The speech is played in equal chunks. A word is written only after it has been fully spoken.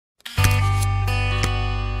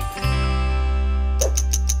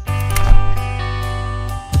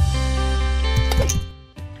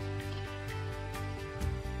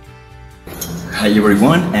Hi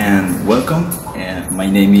everyone and welcome. My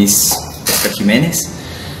name is Jiménez.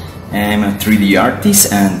 I'm a 3D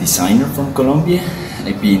artist and designer from Colombia.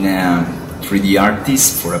 I've been a 3D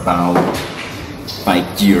artist for about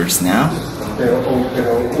 5 years now.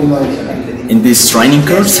 In this training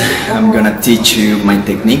course, I'm gonna teach you my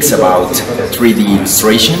techniques about 3D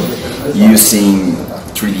illustration using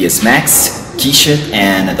 3ds Max, keyshot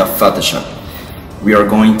and Adobe Photoshop. We are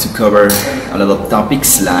going to cover a lot of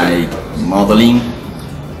topics like modeling,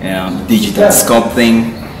 digital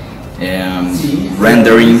sculpting,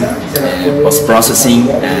 rendering, post-processing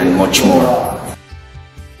and much more.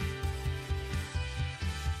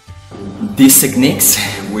 These techniques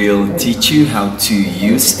will teach you how to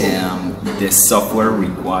use the software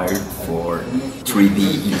required for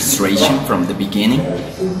 3D illustration from the beginning.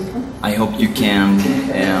 I hope you can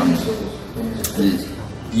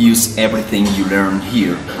use everything you learn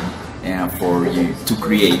here for you to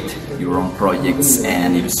create your own projects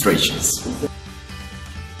and illustrations.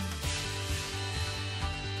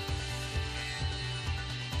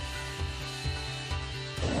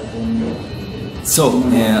 So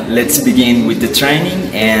let's begin with the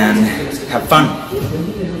training and have fun.